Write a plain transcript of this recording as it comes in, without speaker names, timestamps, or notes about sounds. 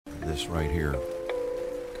This right here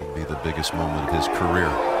could be the biggest moment of his career.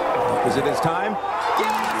 Is it his time?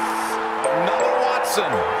 Yes! Noah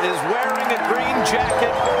Watson is wearing a green jacket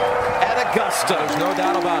at Augusta. There's no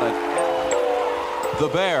doubt about it. The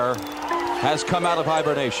Bear has come out of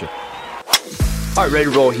hibernation. All right, ready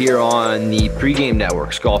to roll here on the Pregame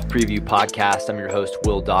Network's Golf Preview Podcast. I'm your host,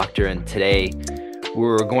 Will Doctor, and today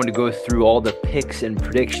we're going to go through all the picks and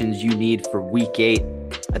predictions you need for Week 8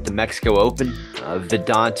 at the Mexico Open.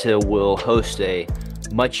 Vidanta will host a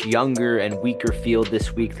much younger and weaker field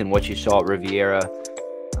this week than what you saw at Riviera.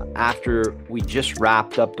 After we just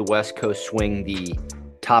wrapped up the West Coast swing, the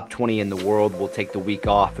top 20 in the world will take the week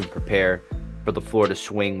off and prepare for the Florida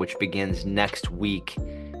swing, which begins next week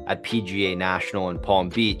at PGA National in Palm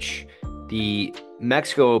Beach. The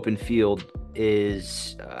Mexico Open field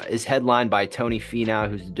is headlined by Tony Finau,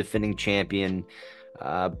 who's the defending champion.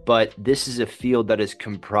 But this is a field that is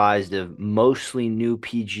comprised of mostly new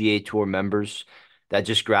PGA Tour members that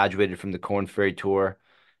just graduated from the Korn Ferry Tour.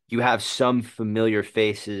 You have some familiar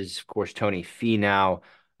faces, of course, Tony Finau,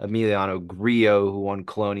 Emiliano Grillo, who won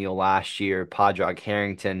Colonial last year, Padraig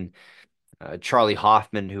Harrington, Charlie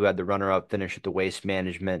Hoffman, who had the runner-up finish at the Waste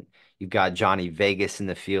Management. You've got Johnny Vegas in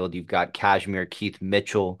the field. You've got Kashmir Keith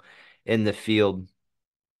Mitchell in the field.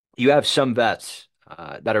 You have some vets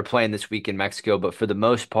that are playing this week in Mexico, but for the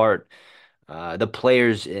most part, the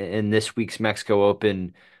players in this week's Mexico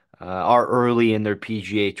Open are early in their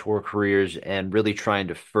PGA Tour careers and really trying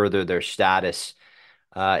to further their status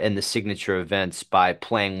in the signature events by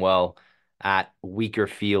playing well at weaker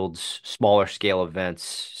fields, smaller scale events,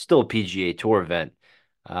 still a PGA Tour event.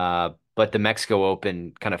 But the Mexico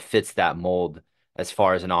Open kind of fits that mold as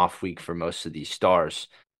far as an off week for most of these stars.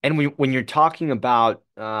 And when you're talking about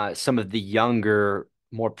some of the younger,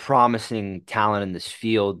 more promising talent in this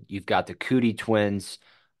field, you've got the Cootie twins,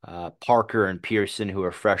 Parker and Pearson, who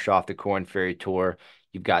are fresh off the Korn Ferry Tour.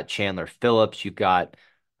 You've got Chandler Phillips. You've got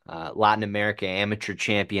Latin America amateur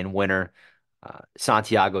champion winner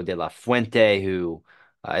Santiago de la Fuente, who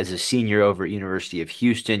is a senior over at University of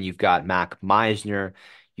Houston. You've got Mac Meisner.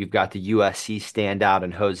 You've got the USC standout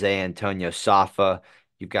and Jose Antonio Safa.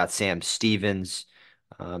 You've got Sam Stevens.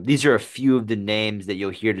 These are a few of the names that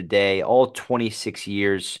you'll hear today, all 26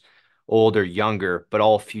 years old or younger, but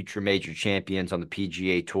all future major champions on the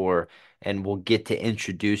PGA Tour, and we'll get to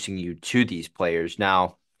introducing you to these players.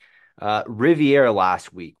 Now, Riviera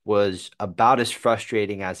last week was about as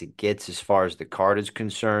frustrating as it gets as far as the card is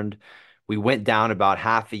concerned. We went down about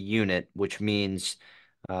half a unit, which means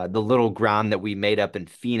the little ground that we made up in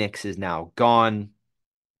Phoenix is now gone,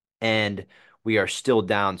 and we are still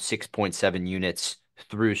down 6.7 units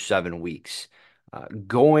through 7 weeks.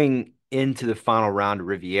 Going into the final round of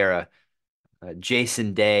Riviera,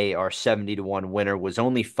 Jason Day, our 70-1 winner, was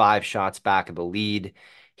only 5 shots back of the lead.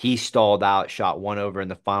 He stalled out, shot one over in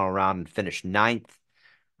the final round, and finished 9th.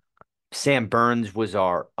 Sam Burns was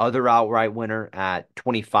our other outright winner at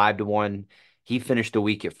 25-1. He finished the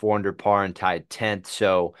week at 4 under par and tied 10th.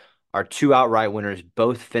 So our 2 outright winners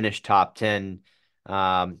both finished top 10.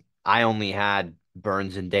 I only had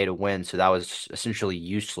Burns and Day to win, so that was essentially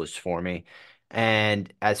useless for me.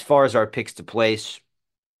 And as far as our picks to place,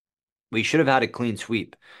 we should have had a clean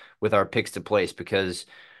sweep with our picks to place because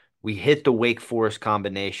we hit the Wake Forest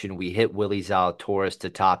combination. We hit Willie Zalatoris to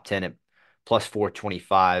top 10 at plus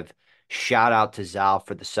 425. Shout out to Zal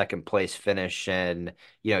for the second place finish. And,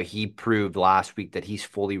 he proved last week that he's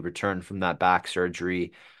fully returned from that back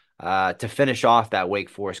surgery. To finish off that Wake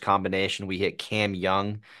Forest combination, we hit Cam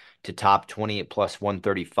Young to top 20 at plus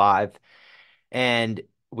 135. And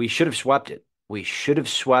we should have swept it. We should have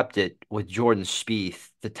swept it with Jordan Spieth,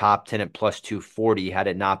 the top 10 at plus 240, had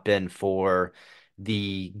it not been for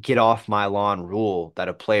the get off my lawn rule that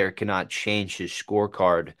a player cannot change his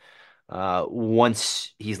scorecard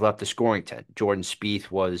once he's left the scoring tent. Jordan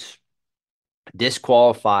Spieth was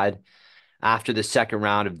disqualified after the second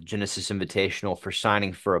round of the Genesis Invitational for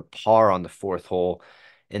signing for a par on the 4th hole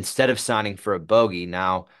instead of signing for a bogey.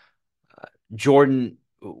 Now, Jordan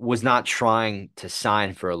was not trying to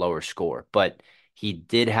sign for a lower score, but he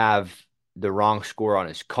did have the wrong score on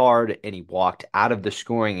his card, and he walked out of the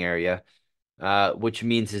scoring area, which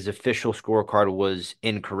means his official scorecard was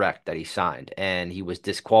incorrect that he signed, and he was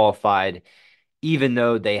disqualified, even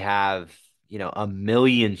though they have, a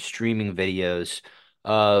million streaming videos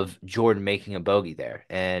of Jordan making a bogey there,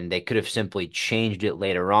 and they could have simply changed it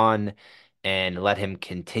later on and let him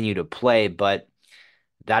continue to play, but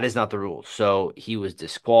that is not the rule. So he was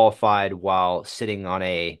disqualified while sitting on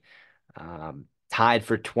a tied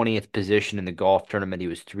for 20th position in the golf tournament. He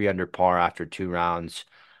was 3 under par after 2 rounds.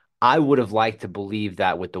 I would have liked to believe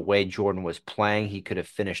that with the way Jordan was playing, he could have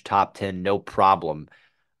finished top 10 no problem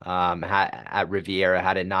at Riviera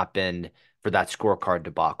had it not been for that scorecard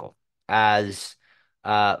debacle. As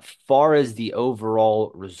far as the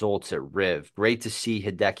overall results at Riv, great to see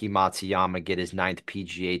Hideki Matsuyama get his ninth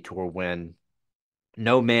PGA Tour win.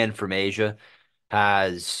 No man from Asia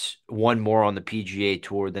has won more on the PGA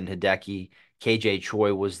Tour than Hideki. KJ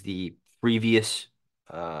Choi was the previous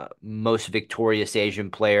most victorious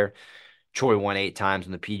Asian player. Choi won 8 times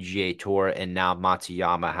on the PGA Tour, and now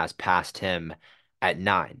Matsuyama has passed him at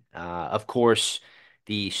 9. Of course,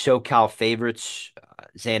 the SoCal favorites,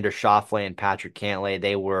 Xander Schauffele and Patrick Cantlay,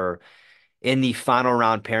 they were in the final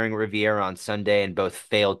round pairing Riviera on Sunday and both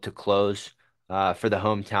failed to close. For the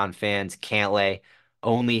hometown fans, Cantlay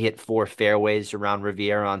only hit 4 fairways around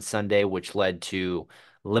Riviera on Sunday, which led to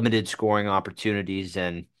limited scoring opportunities.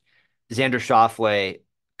 And Xander Schauffele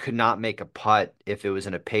could not make a putt if it was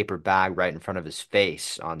in a paper bag right in front of his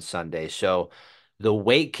face on Sunday. So the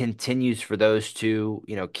wait continues for those two,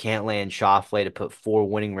 Cantlay and Schauffele to put 4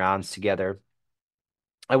 winning rounds together.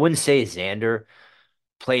 I wouldn't say Xander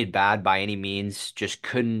played bad by any means, just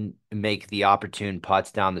couldn't make the opportune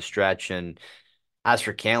putts down the stretch. And as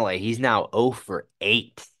for Cantlay, he's now 0 for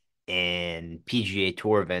 8 in PGA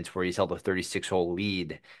Tour events where he's held a 36-hole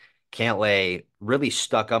lead. Cantlay really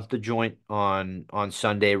stuck up the joint on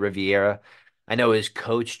Sunday Riviera. I know his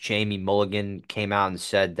coach Jamie Mulligan came out and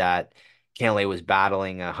said that Cantlay was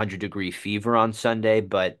battling a 100-degree fever on Sunday,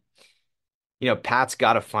 but Pat's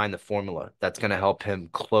got to find the formula that's going to help him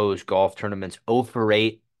close golf tournaments. 0 for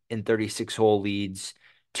 8 in 36-hole leads,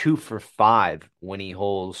 2 for 5 when he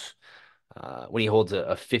holds a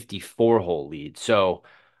 54-hole lead. So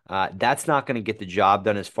that's not going to get the job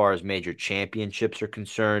done as far as major championships are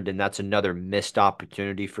concerned, and that's another missed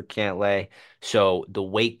opportunity for Cantlay. So the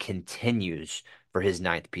wait continues for his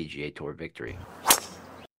ninth PGA Tour victory.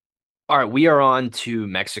 All right, we are on to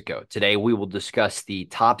Mexico. Today we will discuss the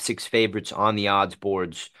top 6 favorites on the odds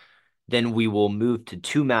boards. Then we will move to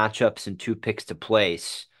 2 matchups and 2 picks to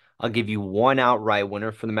place. I'll give you one outright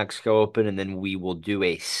winner for the Mexico Open, and then we will do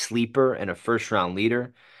a sleeper and a first-round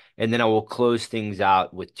leader. And then I will close things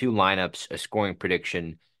out with 2 lineups, a scoring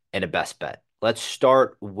prediction, and a best bet. Let's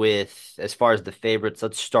start with, as far as the favorites,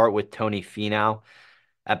 let's start with Tony Finau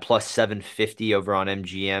at plus 750 over on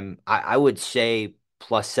MGM. I would say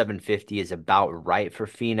plus 750 is about right for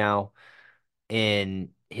Finau. In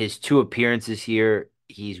his 2 appearances here,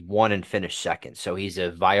 he's won and finished second. So he's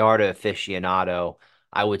a Vallarta aficionado.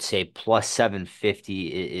 I would say plus 750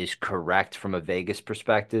 is correct from a Vegas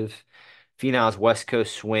perspective. Finau's West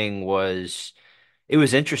Coast swing was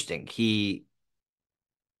interesting. He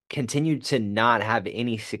continued to not have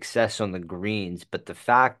any success on the greens, but the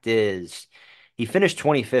fact is he finished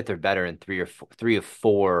 25th or better in 3 of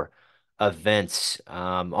 4 events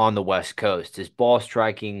on the West Coast. His ball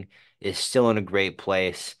striking is still in a great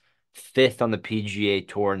place. 5th on the PGA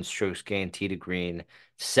Tour in strokes gained tee to green.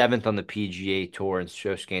 7th on the PGA Tour in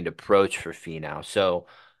strokes gained approach for Finau. So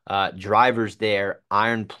drivers there,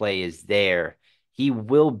 iron play is there. He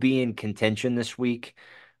will be in contention this week.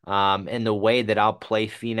 And the way that I'll play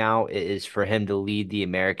Finau is for him to lead the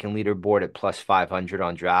American leaderboard at plus 500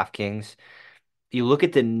 on DraftKings. If you look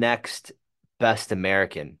at the next best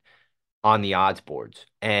American on the odds boards,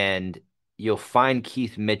 and you'll find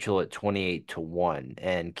Keith Mitchell at 28 to 1.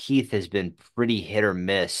 And Keith has been pretty hit or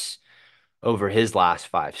miss over his last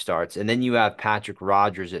 5 starts. And then you have Patrick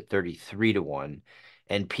Rogers at 33 to 1.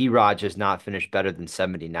 And P. Raj has not finished better than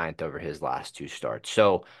 79th over his last 2 starts.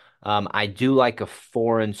 So I do like a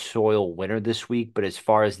foreign soil winner this week, but as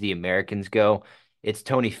far as the Americans go, it's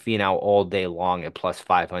Tony Finau all day long at plus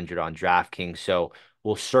 500 on DraftKings. So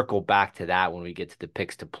we'll circle back to that when we get to the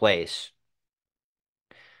picks to place.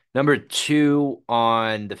 Number 2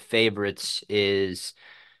 on the favorites is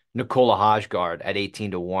Nikola Hojgaard at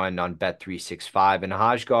 18 to 1 on Bet365. And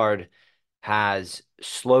Hojgaard has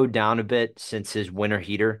slowed down a bit since his winter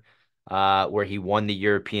heater, where he won the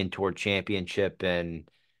European Tour Championship and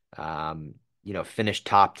finished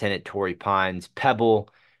top 10 at Torrey Pines. Pebble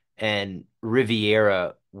and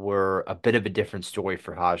Riviera were a bit of a different story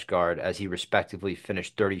for Hojgaard, as he respectively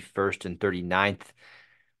finished 31st and 39th.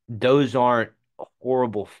 Those aren't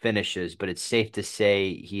horrible finishes, but it's safe to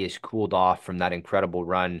say he has cooled off from that incredible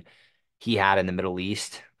run he had in the Middle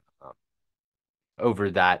East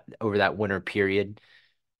over that winter period.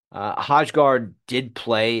 Hojgaard did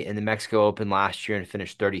play in the Mexico Open last year and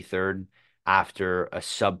finished 33rd after a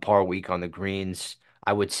subpar week on the greens.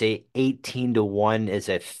 I would say 18 to 1 is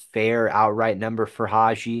a fair outright number for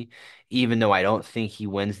Haji, even though I don't think he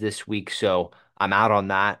wins this week. So I'm out on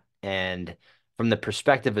that. And from the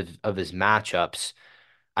perspective of his matchups,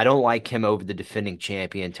 I don't like him over the defending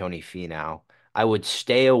champion, Tony Finau. I would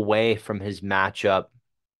stay away from his matchup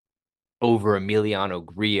over Emiliano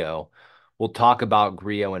Grillo. We'll talk about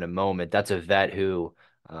Grillo in a moment. That's a vet who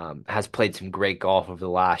has played some great golf over the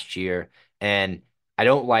last year. And I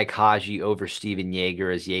don't like Haji over Steven Jaeger,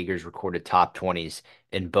 as Jaeger's recorded top 20s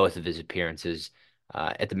in both of his appearances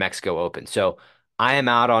at the Mexico Open. So I am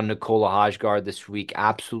out on Nikola Hojgaard this week.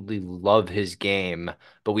 Absolutely love his game,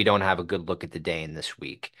 but we don't have a good look at the Dane this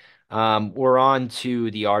week. We're on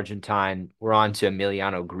to the Argentine. We're on to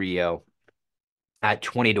Emiliano Grillo at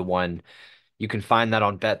 20-1. You can find that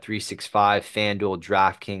on Bet365, FanDuel,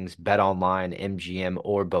 DraftKings, BetOnline, MGM,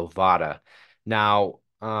 or Bovada. Now,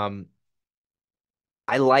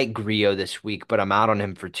 I like Grillo this week, but I'm out on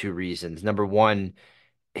him for two reasons. Number one,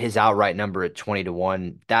 his outright number at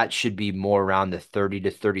 20-1, that should be more around the 30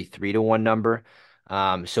 to 33-1 number.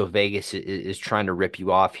 So Vegas is trying to rip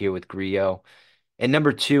you off here with Grillo. And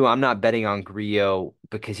number two, I'm not betting on Grillo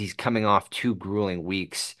because he's coming off two grueling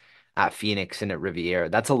weeks at Phoenix and at Riviera.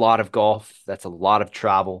 That's a lot of golf. That's a lot of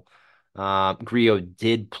travel. Grillo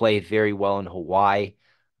did play very well in Hawaii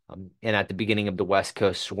and at the beginning of the West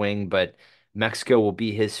Coast swing, but Mexico will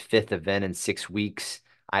be his fifth event in 6 weeks.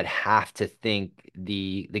 I'd have to think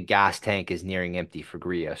the gas tank is nearing empty for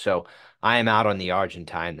Grillo. So I am out on the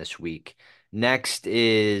Argentine this week. Next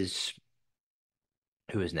is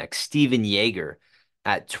who is next? Steven Jaeger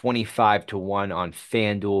at 25-1 on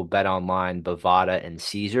FanDuel, BetOnline, Bovada, and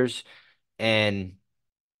Caesars. And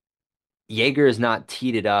Jaeger has not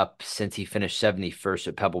teed it up since he finished 71st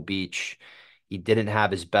at Pebble Beach. He didn't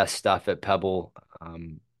have his best stuff at Pebble,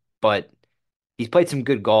 but he's played some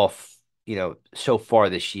good golf, so far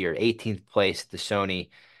this year. 18th place at the Sony,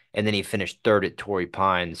 and then he finished third at Torrey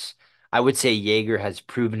Pines. I would say Jaeger has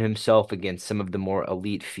proven himself against some of the more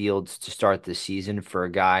elite fields to start the season for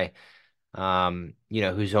a guy,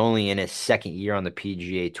 who's only in his second year on the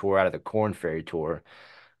PGA Tour out of the Korn Ferry Tour.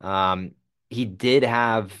 He did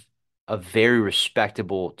have a very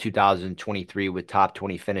respectable 2023 with top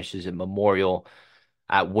 20 finishes at Memorial,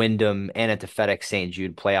 at Wyndham, and at the FedEx St.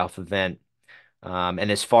 Jude playoff event.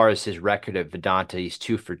 And as far as his record at Vidanta, he's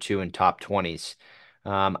 2 for 2 in top 20s.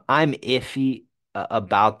 I'm iffy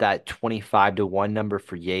about that 25-1 number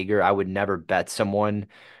for Jaeger. I would never bet someone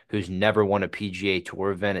who's never won a PGA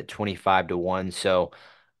Tour event at 25-1. So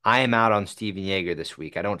I am out on Steven Jaeger this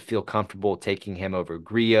week. I don't feel comfortable taking him over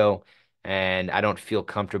Grillo, and I don't feel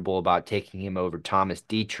comfortable about taking him over Thomas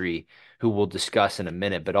Dietrich, who we'll discuss in a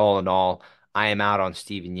minute. But all in all, I am out on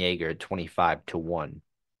Steven Jaeger at 25-1.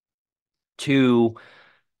 To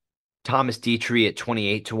Thomas Dietrich at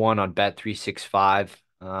 28-1 on Bet365.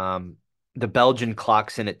 The Belgian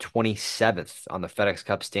clocks in at 27th on the FedEx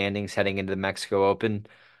Cup standings heading into the Mexico Open.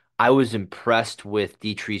 I was impressed with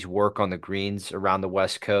Dietrich's work on the greens around the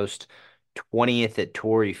West Coast. 20th at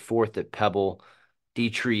Torrey, 4th at Pebble.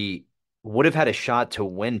 Dietrich would have had a shot to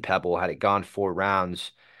win Pebble had it gone 4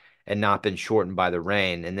 rounds and not been shortened by the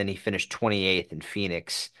rain. And then he finished 28th in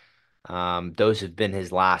Phoenix. Those have been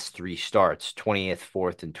his last 3 starts, 20th,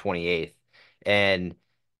 4th, and 28th. And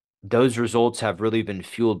those results have really been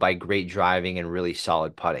fueled by great driving and really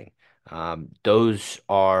solid putting. Those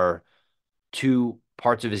are 2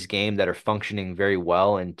 parts of his game that are functioning very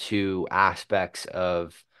well, and 2 aspects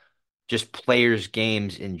of just players'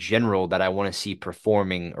 games in general that I want to see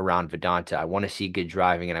performing around Vidanta. I want to see good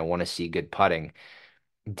driving and I want to see good putting.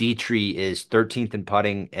 Dietrich is 13th in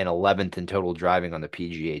putting and 11th in total driving on the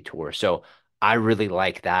PGA Tour. So I really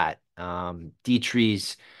like that.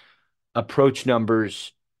 Dietrich's approach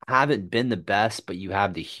numbers haven't been the best, but you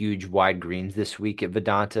have the huge wide greens this week at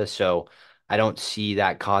Vidanta. So I don't see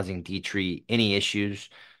that causing Dietrich any issues.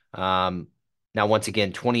 Now, once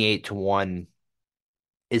again, 28-1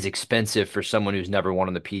 is expensive for someone who's never won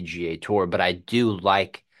on the PGA Tour, but I do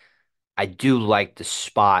like the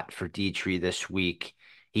spot for Dietrich this week.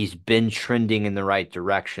 He's been trending in the right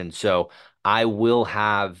direction. So I will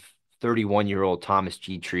have 31-year-old Thomas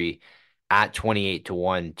Dietrich at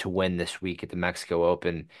 28-1 to win this week at the Mexico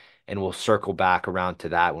Open. And we'll circle back around to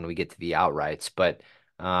that when we get to the outrights. But,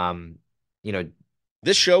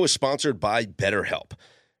 This show is sponsored by BetterHelp.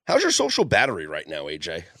 How's your social battery right now,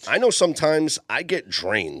 AJ? I know sometimes I get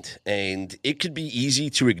drained, and it could be easy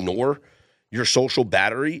to ignore your social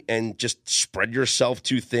battery and just spread yourself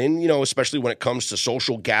too thin, especially when it comes to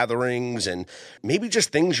social gatherings and maybe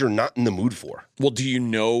just things you're not in the mood for. Well, do you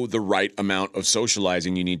know the right amount of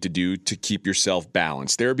socializing you need to do to keep yourself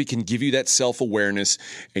balanced? Therapy can give you that self-awareness,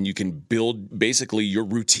 and you can build basically your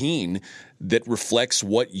routine that reflects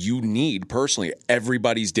what you need personally.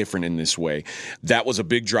 Everybody's different in this way. That was a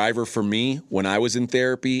big driver for me when I was in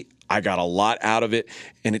therapy. I got a lot out of it,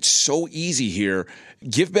 and it's so easy here.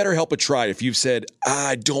 Give BetterHelp a try. If you've said,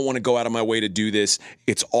 I don't want to go out of my way to do this,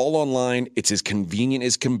 it's all online, it's as convenient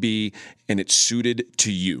as can be, and it's suited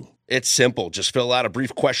to you. It's simple. Just fill out a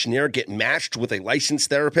brief questionnaire, get matched with a licensed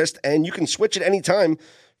therapist, and you can switch at any time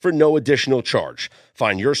for no additional charge.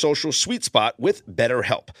 Find your social sweet spot with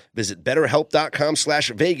BetterHelp. Visit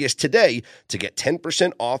BetterHelp.com/Vegas today to get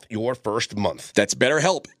 10% off your first month. That's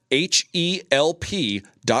BetterHelp,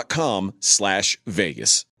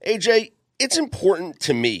 HELP.com/Vegas. AJ, it's important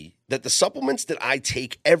to me that the supplements that I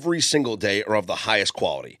take every single day are of the highest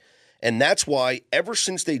quality. And that's why ever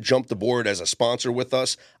since they jumped aboard as a sponsor with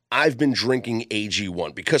us, I've been drinking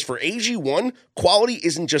AG1, because for AG1, quality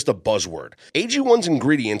isn't just a buzzword. AG1's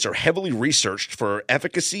ingredients are heavily researched for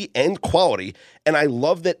efficacy and quality, and I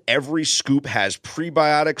love that every scoop has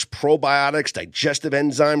prebiotics, probiotics, digestive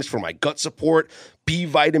enzymes for my gut support, B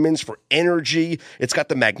vitamins for energy. It's got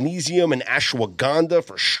the magnesium and ashwagandha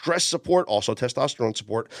for stress support, also testosterone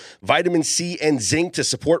support, vitamin C and zinc to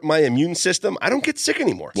support my immune system. I don't get sick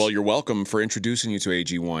anymore. Well, you're welcome for introducing you to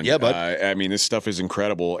AG1. Yeah, bud. I mean, this stuff is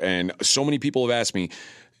incredible. And so many people have asked me,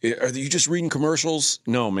 are you just reading commercials?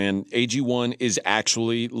 No, man. AG1 is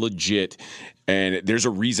actually legit. And there's a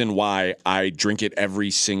reason why I drink it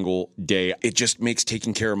every single day. It just makes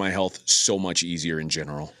taking care of my health so much easier in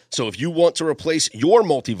general. So if you want to replace your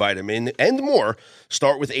multivitamin and more,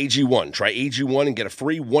 start with AG1. Try AG1 and get a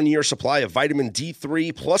free 1-year supply of vitamin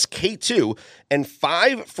D3 plus K2 and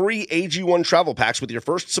 5 free AG1 travel packs with your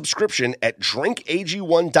first subscription at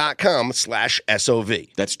drinkag1.com/SOV.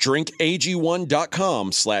 That's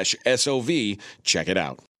drinkag1.com/SOV. Check it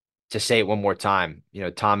out. To say it one more time,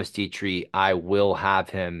 Thomas Dietrich, I will have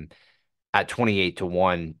him at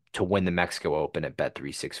 28-1 to win the Mexico Open at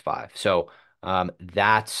Bet365. So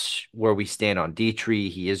that's where we stand on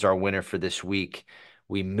Dietrich. He is our winner for this week.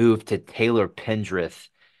 We moved to Taylor Pendrith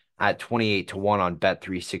at 28-1 on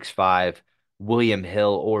Bet365, William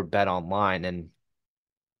Hill or Bet Online. And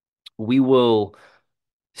we will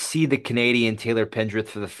see the Canadian Taylor Pendrith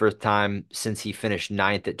for the first time since he finished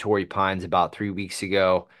 9th at Torrey Pines about 3 weeks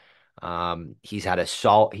ago. He had a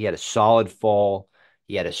solid fall.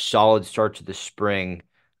 He had a solid start to the spring.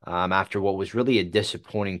 After what was really a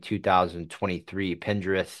disappointing 2023,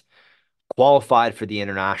 Pendrith qualified for the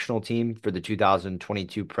international team for the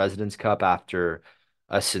 2022 President's Cup after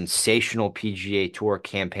a sensational PGA Tour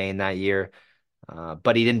campaign that year,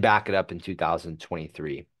 but he didn't back it up in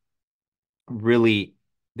 2023. Really,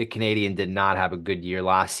 the Canadian did not have a good year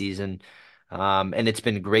last season. And it's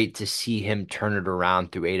been great to see him turn it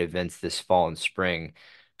around through 8 events this fall and spring.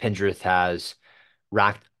 Pendrith has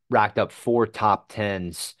racked up 4 top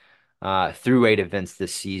 10s through 8 events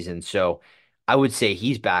this season. So I would say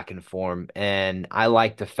he's back in form. And I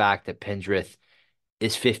like the fact that Pendrith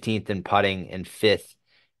is 15th in putting and 5th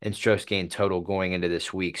in strokes gained total going into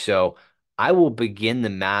this week. So I will begin the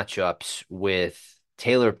matchups with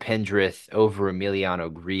Taylor Pendrith over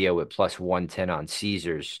Emiliano Grillo at plus 110 on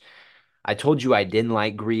Caesars. I told you I didn't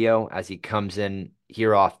like Grillo as he comes in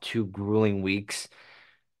here off 2 grueling weeks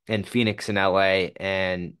in Phoenix and LA,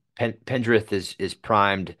 and Pendrith is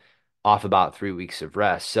primed off about 3 weeks of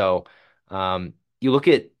rest. So you look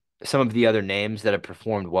at some of the other names that have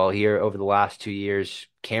performed well here over the last 2 years,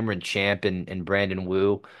 Cameron Champ and Brandon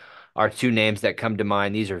Wu are 2 names that come to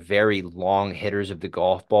mind. These are very long hitters of the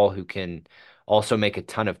golf ball who can also make a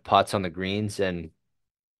ton of putts on the greens, and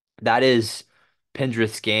that is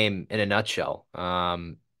Pendrith's game in a nutshell.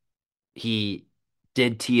 He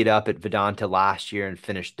did tee it up at Vidanta last year and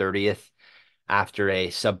finished 30th after a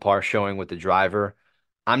subpar showing with the driver.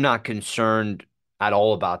 I'm not concerned at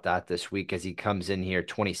all about that this week as he comes in here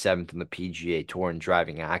 27th on the PGA Tour in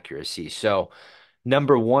driving accuracy. So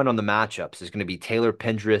number 1 on the matchups is going to be Taylor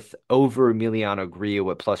Pendrith over Emiliano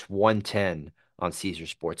Grillo at plus 110 on Caesar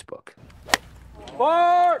Sportsbook.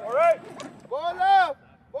 Forward! All right. Ball out!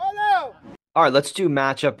 Ball out! All right, let's do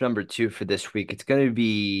matchup number 2 for this week. It's going to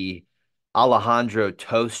be Alejandro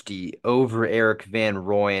Tosti over Eric Van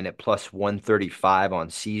Rooyen at plus 135 on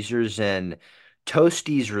Caesars. And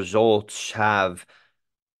Tosti's results have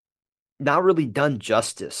not really done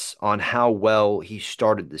justice on how well he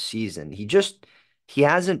started the season. He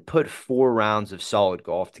hasn't put 4 rounds of solid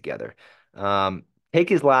golf together. Take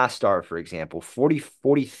his last start, for example,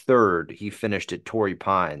 43rd, he finished at Torrey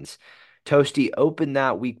Pines. Toasty opened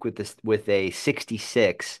that week with a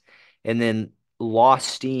 66 and then lost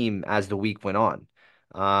steam as the week went on.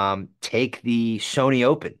 Take the Sony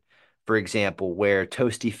Open, for example, where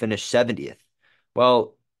Toasty finished 70th.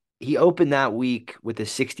 Well, he opened that week with a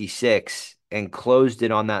 66 and closed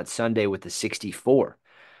it on that Sunday with a 64.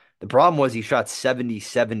 The problem was he shot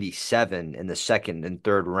 70-77 in the second and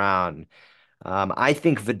third round. I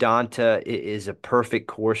think Vidanta is a perfect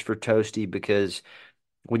course for Toasty because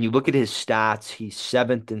when you look at his stats, he's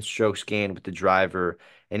seventh in strokes gained with the driver,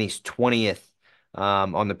 and he's 20th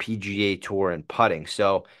on the PGA Tour in putting.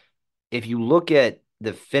 So if you look at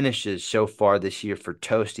the finishes so far this year for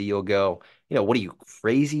Toasty, you'll go, what are you,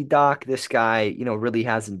 crazy, Doc? This guy, really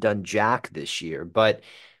hasn't done jack this year. But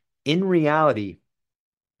in reality,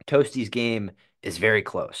 Toasty's game is very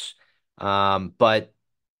close. But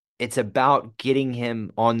it's about getting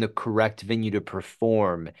him on the correct venue to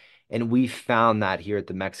perform. And we found that here at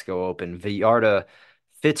the Mexico Open. Vallarta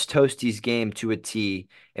fits Toasty's game to a T,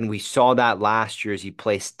 and we saw that last year as he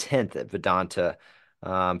placed 10th at Vidanta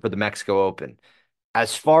for the Mexico Open.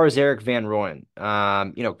 As far as Eric Van Rooyen,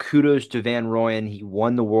 kudos to Van Rooyen. He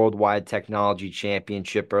won the Worldwide Technology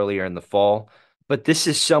Championship earlier in the fall. But this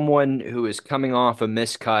is someone who is coming off a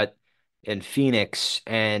miscut in Phoenix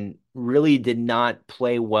and really did not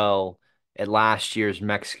play well at last year's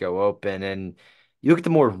Mexico Open. And you look at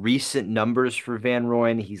the more recent numbers for Van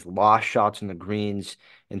Rooyen, he's lost shots on the greens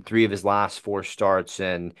in 3 of his last 4 starts,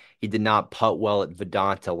 and he did not putt well at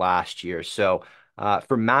Vidanta last year. So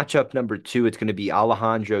for matchup number 2, it's going to be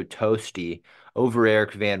Alejandro Tosti over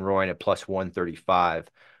Eric Van Rooyen at plus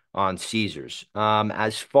 135 on Caesars.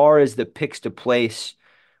 As far as the picks to place,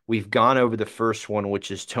 we've gone over the first one,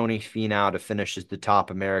 which is Tony Finau to finish as the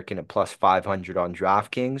top American at plus 500 on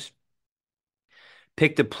DraftKings.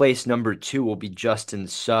 Pick to place number 2 will be Justin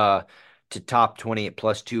Suh to top 20 at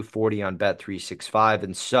plus 240 on Bet365.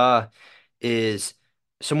 And Suh is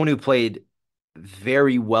someone who played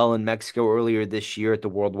very well in Mexico earlier this year at the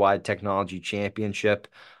Worldwide Technology Championship.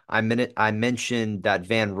 I mentioned that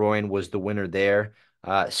Van Rooyen was the winner there.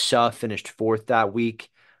 Suh finished 4th that week.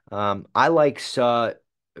 I like Suh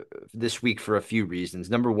this week for a few reasons.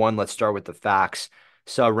 Number one, let's start with the facts.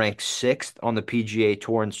 Suh ranked 6th on the PGA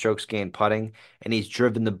Tour in strokes gained putting, and he's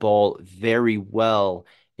driven the ball very well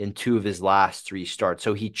in 2 of his last 3 starts.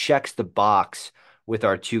 So he checks the box with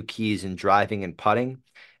our 2 keys in driving and putting.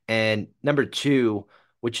 And number 2,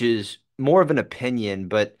 which is more of an opinion,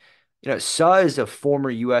 but Suh is a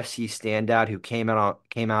former UFC standout who came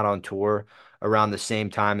out on tour around the same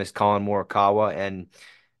time as Colin Morikawa. And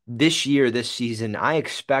this season, I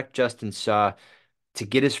expect Justin Suh to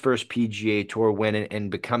get his first PGA Tour win and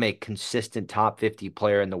become a consistent top 50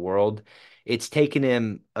 player in the world. It's taken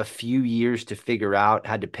him a few years to figure out,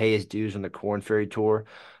 had to pay his dues on the Korn Ferry Tour,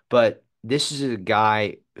 but this is a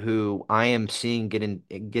guy who I am seeing get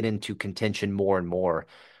into contention more and more.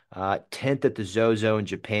 10th at the Zozo in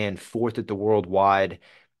Japan, 4th at the Worldwide,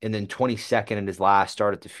 and then 22nd in his last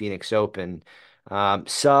start at the Phoenix Open.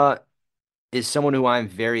 Suh is someone who I'm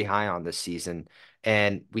very high on this season,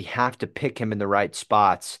 and we have to pick him in the right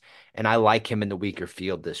spots, and I like him in the weaker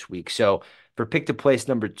field this week. So for pick to place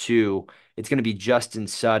number 2, it's going to be Justin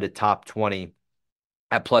Suh at top 20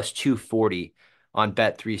 at plus 240 on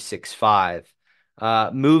Bet365.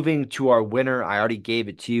 Moving to our winner, I already gave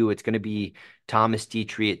it to you. It's going to be Thomas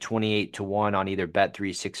Dietrich at 28-1 on either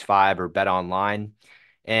Bet365 or Bet Online.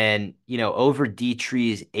 And, over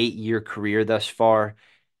Dietrich's 8-year career thus far,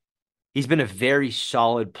 he's been a very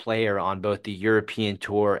solid player on both the European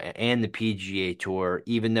Tour and the PGA Tour,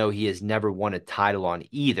 even though he has never won a title on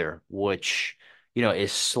either, which,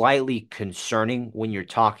 is slightly concerning when you're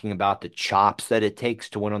talking about the chops that it takes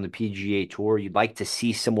to win on the PGA Tour. You'd like to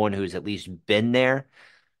see someone who's at least been there.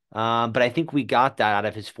 But I think we got that out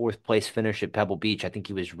of his 4th place finish at Pebble Beach. I think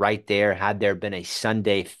he was right there. Had there been a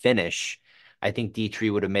Sunday finish, I think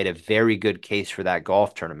Dietrich would have made a very good case for that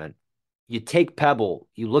golf tournament. You take Pebble,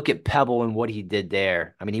 you look at Pebble and what he did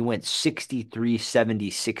there. I mean, he went 63,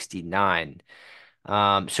 70, 69.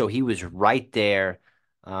 So he was right there.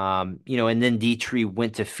 And then Dietrich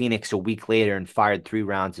went to Phoenix a week later and fired 3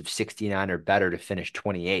 rounds of 69 or better to finish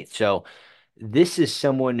 28th. So this is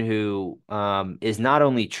someone who is not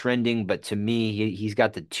only trending, but to me, he's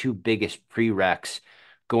got the 2 biggest prereqs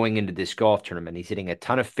going into this golf tournament. He's hitting a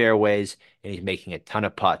ton of fairways and he's making a ton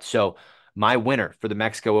of putts. So my winner for the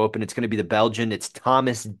Mexico Open, it's going to be the Belgian. It's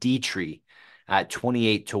Thomas Dietrich at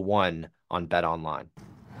 28-1 on Bet Online.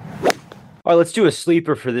 All right, let's do a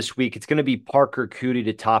sleeper for this week. It's going to be Parker Cootie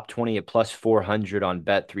to top 20 at plus 400 on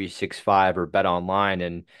Bet365 or Bet Online.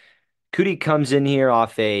 And Cootie comes in here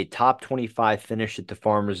off a top 25 finish at the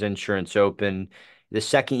Farmers Insurance Open. The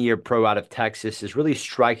second-year pro out of Texas is really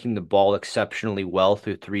striking the ball exceptionally well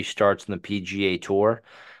through 3 starts on the PGA Tour.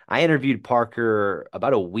 I interviewed Parker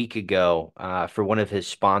about a week ago for one of his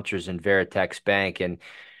sponsors in Veritex Bank, and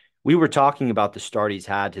we were talking about the start he's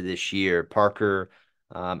had to this year. Parker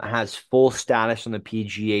has full status on the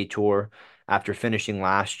PGA Tour after finishing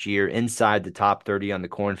last year inside the top 30 on the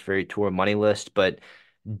Korn Ferry Tour money list, but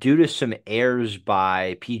due to some errors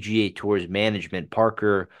by PGA Tour's management,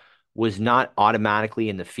 Parker was not automatically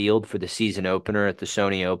in the field for the season opener at the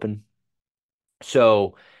Sony Open.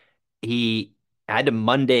 So he had to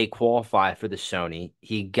Monday qualify for the Sony.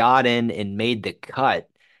 He got in and made the cut.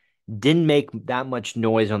 Didn't make that much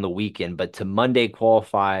noise on the weekend, but to Monday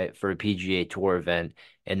qualify for a PGA Tour event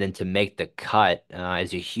and then to make the cut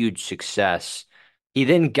is a huge success. He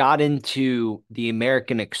then got into the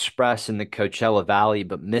American Express in the Coachella Valley,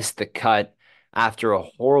 but missed the cut after a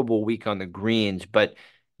horrible week on the greens. But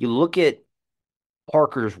you look at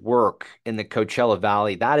Parker's work in the Coachella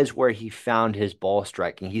Valley, that is where he found his ball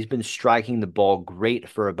striking. He's been striking the ball great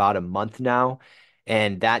for about a month now,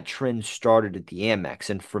 and that trend started at the Amex.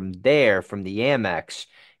 And from there, from the Amex,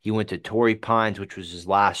 he went to Torrey Pines, which was his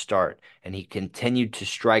last start, and he continued to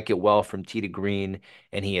strike it well from tee to green,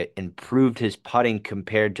 and he improved his putting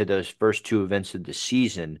compared to those first 2 events of the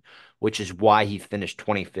season, which is why he finished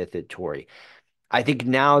 25th at Torrey. I think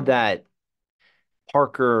now that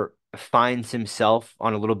Parker finds himself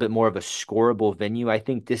on a little bit more of a scoreable venue, I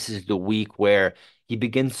think this is the week where he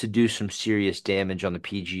begins to do some serious damage on the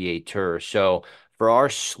PGA Tour. So for our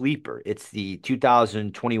sleeper, it's the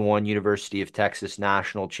 2021 University of Texas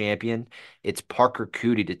National Champion. It's Parker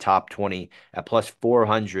Cootie to top 20 at plus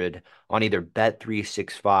 400 on either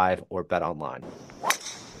Bet365 or Bet Online.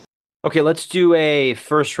 Okay, let's do a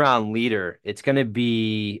first round leader. It's going to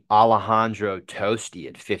be Alejandro Tosti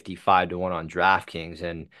at 55 to 1 on DraftKings.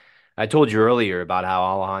 And I told you earlier about how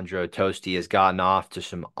Alejandro Tosti has gotten off to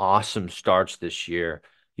some awesome starts this year.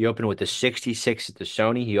 He opened with the 66 at the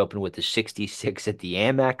Sony, he opened with the 66 at the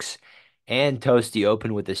Amex, and Tosti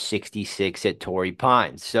opened with the 66 at Torrey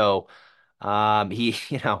Pines. So he,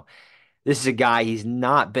 this is a guy, he's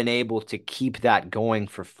not been able to keep that going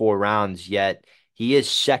for 4 rounds yet. He is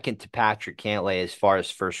second to Patrick Cantlay as far as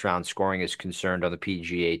first round scoring is concerned on the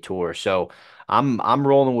PGA Tour. So I'm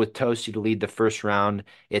rolling with Tosti to lead the first round.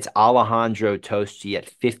 It's Alejandro Tosti at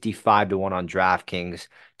 55 to 1 on DraftKings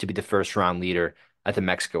to be the first round leader at the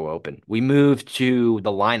Mexico Open. We move to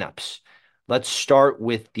the lineups. Let's start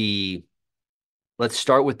with the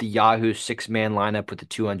Yahoo 6-man lineup with the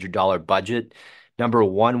 $200 budget. Number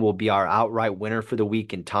 1 will be our outright winner for the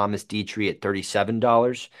week in Thomas Dietrich at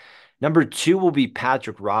 $37. Number 2 will be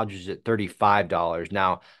Patrick Rodgers at $35.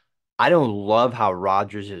 Now, I don't love how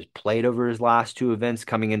Rodgers has played over his last 2 events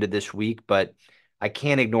coming into this week, but I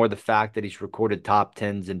can't ignore the fact that he's recorded top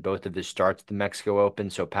 10s in both of his starts at the Mexico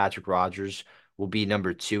Open. So Patrick Rodgers will be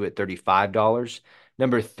number 2 at $35.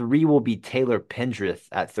 Number 3 will be Taylor Pendrith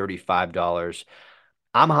at $35.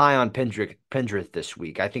 I'm high on Pendrith this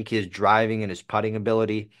week. I think his driving and his putting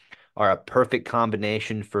ability are a perfect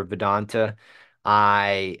combination for Vidanta.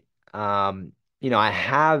 I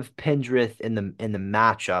have Pendrith in the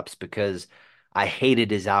matchups because I hated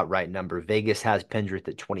his outright number. Vegas has Pendrith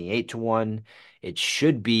at 28 to 1. It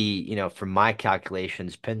should be, from my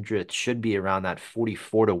calculations, Pendrith should be around that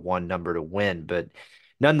 44 to 1 number to win. But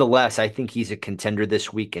nonetheless, I think he's a contender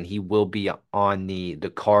this week, and he will be on the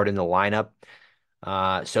card in the lineup.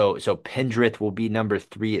 So Pendrith will be number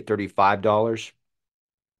 3 at $35.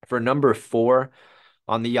 For number 4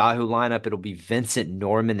 on the Yahoo lineup, it'll be Vincent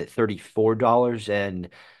Norman at $34, and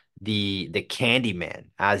the Candyman,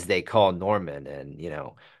 as they call Norman. And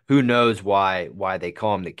who knows why they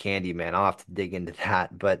call him the Candyman. I'll have to dig into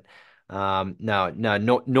that. But no,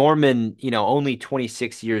 Norman, only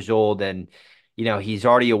 26 years old, and he's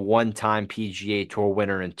already a 1-time PGA Tour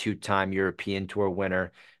winner and 2-time European Tour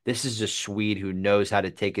winner. This is a Swede who knows how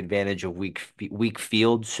to take advantage of weak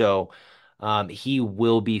field. So he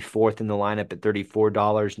will be 4th in the lineup at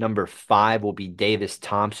 $34. Number 5 will be Davis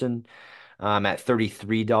Thompson at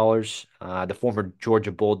 $33. The former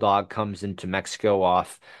Georgia Bulldog comes into Mexico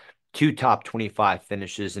off 2 top 25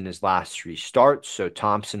 finishes in his last 3 starts. So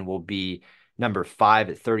Thompson will be number 5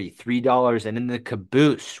 at $33. And in the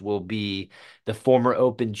caboose will be the former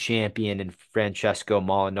Open champion and Francesco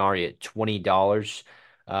Molinari at $20.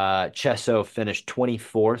 Chesso finished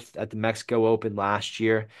 24th at the Mexico Open last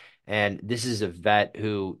year. And this is a vet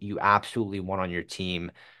who you absolutely want on your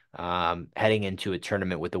team. heading into a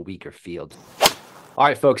tournament with a weaker field. All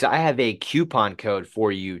right, folks, I have a coupon code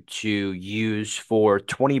for you to use for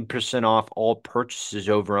 20% off all purchases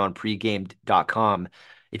over on pregame.com.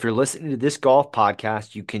 If you're listening to this golf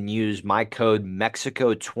podcast, you can use my code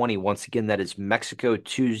Mexico20. Once again, that is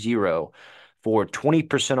Mexico20 for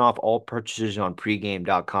 20% off all purchases on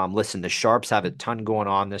pregame.com. Listen, the Sharps have a ton going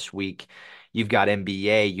on this week. You've got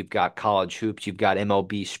NBA, you've got college hoops, you've got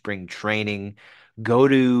MLB spring training. Go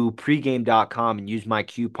to pregame.com and use my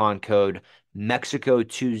coupon code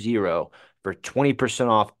Mexico20 for 20%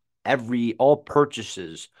 off all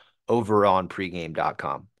purchases over on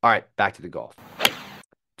pregame.com. All right, back to the golf.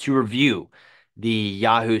 To review the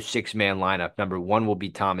Yahoo six-man lineup, number 1 will be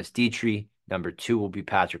Thomas Dietrich. Number 2 will be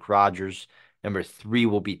Patrick Rogers. Number 3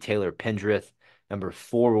 will be Taylor Pendrith. Number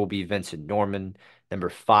 4 will be Vincent Norman. Number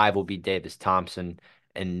 5 will be Davis Thompson.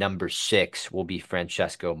 And number 6 will be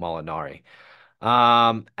Francesco Molinari.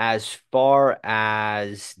 As far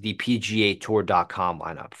as the PGA Tour.com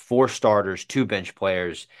lineup, 4 starters, 2 bench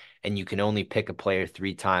players, and you can only pick a player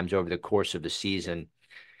 3 times over the course of the season.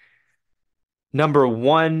 Number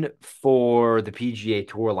 1 for the PGA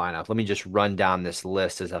Tour lineup, let me just run down this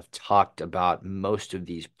list as I've talked about most of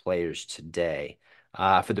these players today.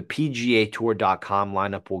 For the PGA Tour.com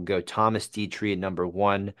lineup, we'll go Thomas Dietrich at number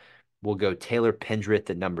 1. We'll go Taylor Pendrith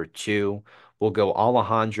at number 2. We'll go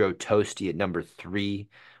Alejandro Tosti at number 3.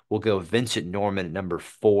 We'll go Vincent Norman at number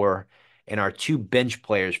 4. And our 2 bench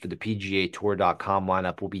players for the PGA Tour.com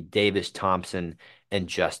lineup will be Davis Thompson and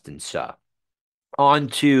Justin Suh. On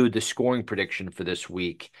to the scoring prediction for this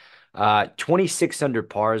week. 26 under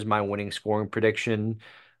par is my winning scoring prediction.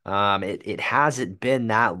 It hasn't been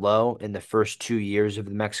that low in the first 2 years of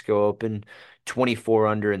the Mexico Open. 24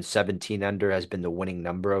 under and 17 under has been the winning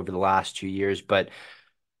number over the last 2 years. But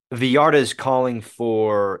Villarta is calling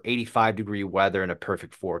for 85-degree weather and a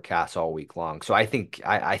perfect forecast all week long. So I think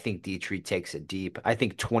Dietrich takes it deep. I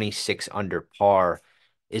think 26 under par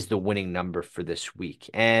is the winning number for this week.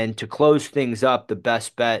 And to close things up, the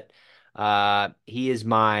best bet, he is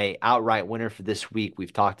my outright winner for this week.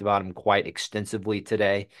 We've talked about him quite extensively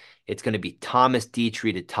today. It's going to be Thomas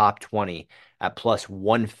Dietrich to top 20 at plus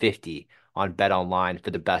 150 on BetOnline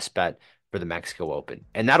for the best bet for the Mexico Open.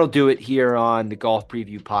 And that'll do it here on the Golf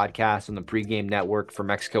Preview Podcast on the Pregame Network for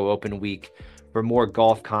Mexico Open Week. For more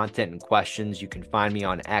golf content and questions, you can find me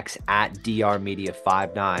on X at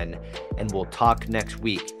drmedia59, and we'll talk next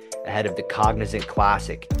week ahead of the Cognizant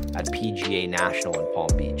Classic at PGA National in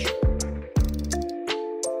Palm Beach.